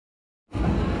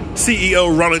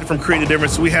CEO Ronald from Create the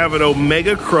Difference. We have an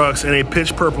Omega Crux and a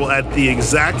pitch purple at the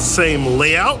exact same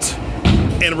layout,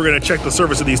 and we're going to check the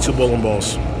surface of these two bowling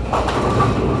balls.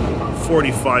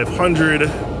 4,500,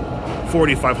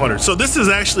 4,500. So this is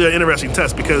actually an interesting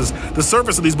test because the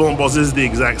surface of these bowling balls is the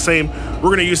exact same. We're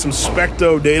going to use some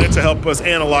spectro data to help us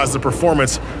analyze the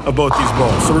performance of both these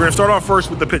balls. So we're going to start off first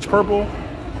with the pitch purple.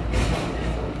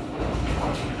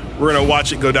 We're going to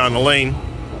watch it go down the lane.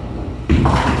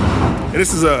 And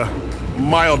this is a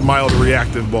mild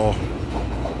reactive ball.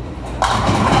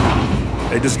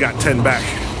 They just got 10 back.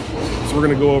 So we're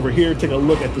gonna go over here, take a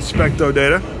look at the spectro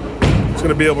data. It's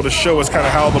gonna be able to show us kind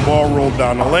of how the ball rolled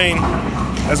down the lane,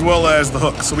 as well as the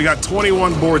hook. So we got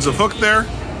 21 boards of hook there,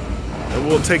 and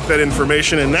we'll take that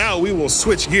information, and now we will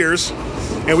switch gears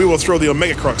and we will throw the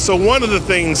Omega Crux. So one of the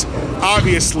things,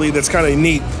 obviously, that's kind of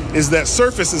neat is that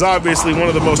surface is obviously one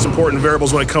of the most important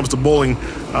variables when it comes to bowling.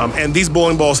 And these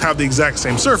bowling balls have the exact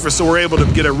same surface, so we're able to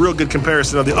get a real good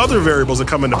comparison of the other variables that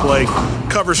come into play,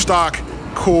 cover stock,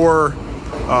 core,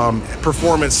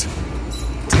 performance,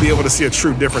 to be able to see a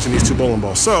true difference in these two bowling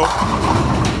balls. So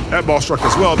that ball struck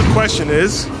as well. The question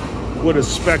is, what does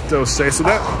spectro say? So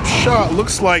that shot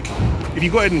looks like, if you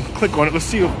go ahead and click on it, let's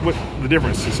see what the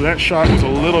difference is. So that shot was a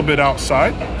little bit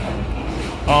outside,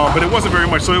 but it wasn't very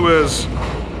much. So it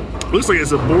looks like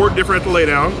it's a board different at the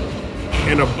laydown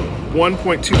and a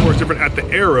 1.2 boards different at the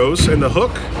arrows, and the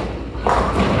hook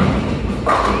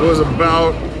was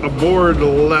about a board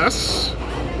less.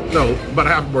 No, about a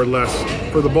half a board less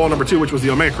for the ball number 2, which was the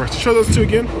Omega Crux. Show those two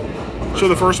again. Show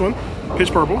the first one,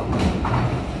 pitch purple.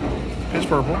 Pitch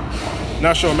purple.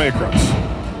 Now show Omega Crux.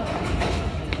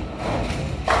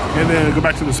 And then go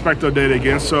back to the spectro data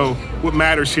again. So what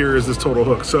matters here is this total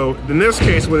hook. So in this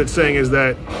case, what it's saying is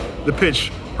that the pitch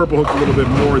purple hooked a little bit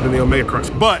more than the Omega Crux.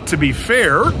 But to be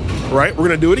fair, right, we're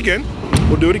gonna do it again.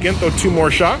 We'll do it again, throw 2 more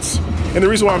shots. And the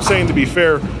reason why I'm saying to be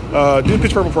fair, do the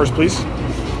pitch purple first, please.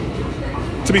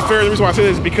 To be fair, the reason why I say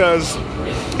this is because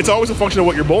it's always a function of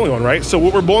what you're bowling on, right? So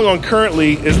what we're bowling on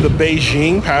currently is the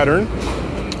Beijing pattern,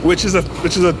 which is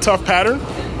a tough pattern.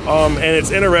 And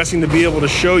it's interesting to be able to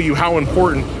show you how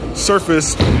important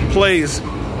surface plays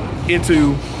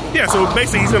into, so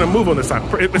basically he's going to move on this side.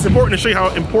 It's important to show you how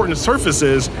important the surface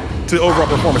is to the overall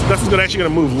performance. That's actually going to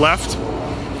move left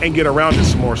and get around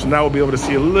this more. So now we'll be able to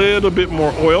see a little bit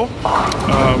more oil,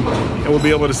 and we'll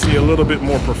be able to see a little bit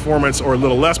more performance or a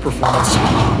little less performance.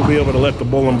 We'll be able to let the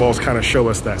bowling balls kind of show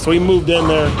us that. So he moved in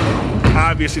there.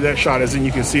 Obviously that shot, as in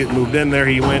you can see it moved in there.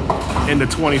 He went into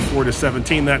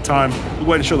 24-17 that time. We'll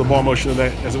go ahead and show the ball motion of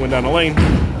that as it went down the lane.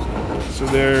 So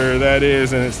there that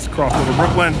is, and it's crossed over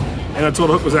Brooklyn. And the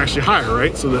total hook was actually higher,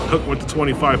 right? So the hook went to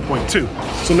 25.2.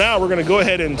 So now we're gonna go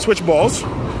ahead and switch balls,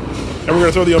 and we're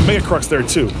gonna throw the Omega Crux there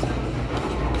too,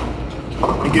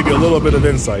 and give you a little bit of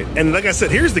insight. And like I said,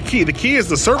 here's the key. The key is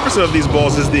the surface of these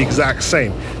balls is the exact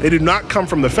same. They do not come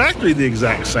from the factory the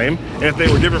exact same. And if they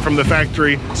were different from the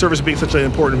factory, surface being such an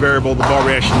important variable, the ball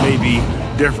reaction may be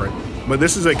different. But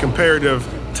this is a comparative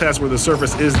test where the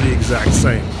surface is the exact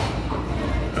same.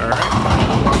 All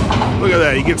right, look at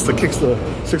that. He kicks the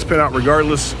 6-pin out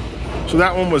regardless. So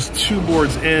that one was 2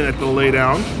 boards in at the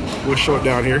laydown. We'll show it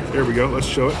down here. There we go. Let's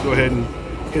show it. Go ahead and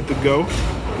hit the go.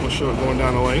 We'll show it going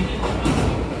down the lane.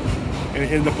 And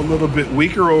it ended up a little bit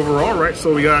weaker overall, right?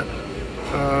 So we got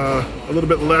a little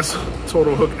bit less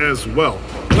total hook as well.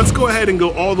 Let's go ahead and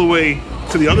go all the way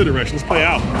to the other direction. Let's play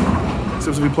out. See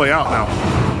if we play out now.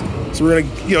 So we're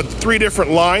gonna, 3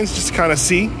 different lines just to kind of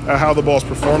see how the balls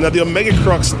perform. Now the Omega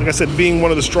Crux, like I said, being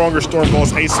one of the stronger storm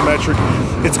balls, asymmetric,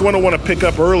 it's going to want to pick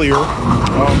up earlier,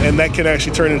 and that can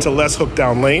actually turn into less hook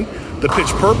down lane. The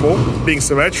pitch purple, being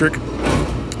symmetric,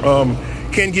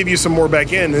 can give you some more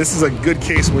back in. And this is a good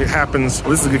case when it happens.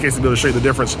 Well, this is a good case to be able to show you the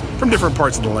difference from different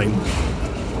parts of the lane.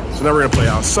 So now we're gonna play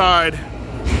outside.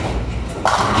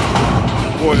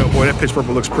 Boy, oh boy, that pitch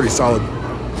purple looks pretty solid.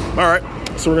 All right.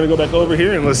 So we're gonna go back over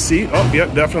here and let's see. Oh,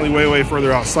 yep, definitely way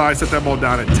further outside. Set that ball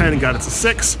down at 10 and got it to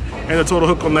 6. And the total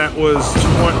hook on that was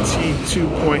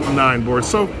 22.9 boards.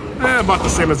 So about the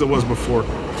same as it was before.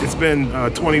 It's been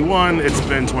 21, it's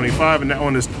been 25, and that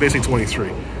one is basically 23.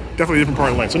 Definitely a different part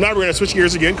of the lane. So now we're gonna switch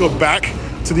gears again, go back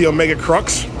to the Omega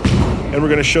Crux, and we're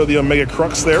gonna show the Omega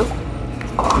Crux there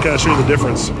and kind of show you the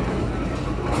difference.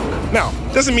 Now,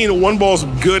 doesn't mean that one ball's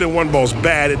good and one ball's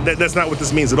bad. That's not what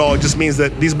this means at all. It just means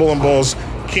that these bowling balls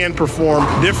can perform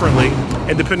differently,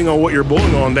 and depending on what you're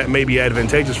bowling on, that may be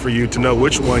advantageous for you to know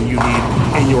which one you need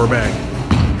in your bag.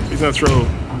 He's gonna throw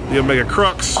the Omega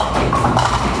Crux.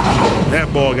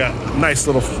 That ball got a nice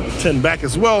little 10 back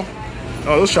as well.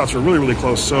 Oh, those shots were really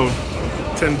close. So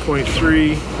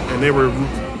 10.3, and they were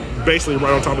basically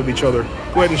right on top of each other.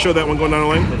 Go ahead and show that one going down the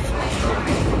lane.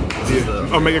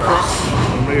 Yeah. Omega Crux.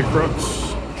 Omega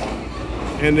Crux.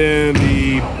 And then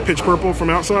the pitch purple from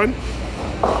outside.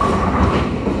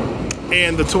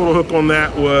 And the total hook on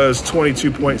that was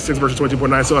 22.6 versus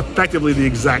 22.9, so effectively the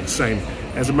exact same.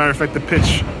 As a matter of fact, the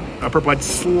pitch purple had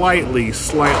slightly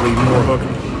more hook,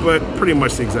 but pretty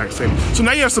much the exact same. So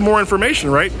now you have some more information,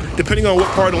 right? Depending on what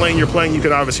part of the lane you're playing, you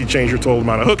can obviously change your total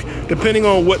amount of hook. Depending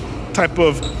on what type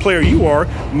of player you are,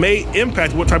 may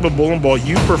impact what type of bowling ball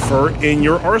you prefer in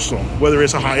your arsenal. Whether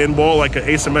it's a high-end ball like an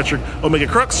asymmetric Omega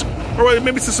Crux, or whether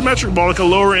maybe it's a symmetric ball like a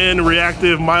lower-end,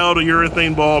 reactive, mild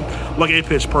urethane ball like a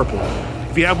pitch purple.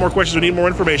 If you have more questions or need more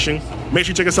information, make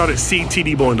sure you check us out at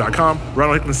ctdbowling.com.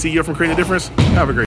 Ronald Hickman, CEO from Creating a Difference. Have a great day.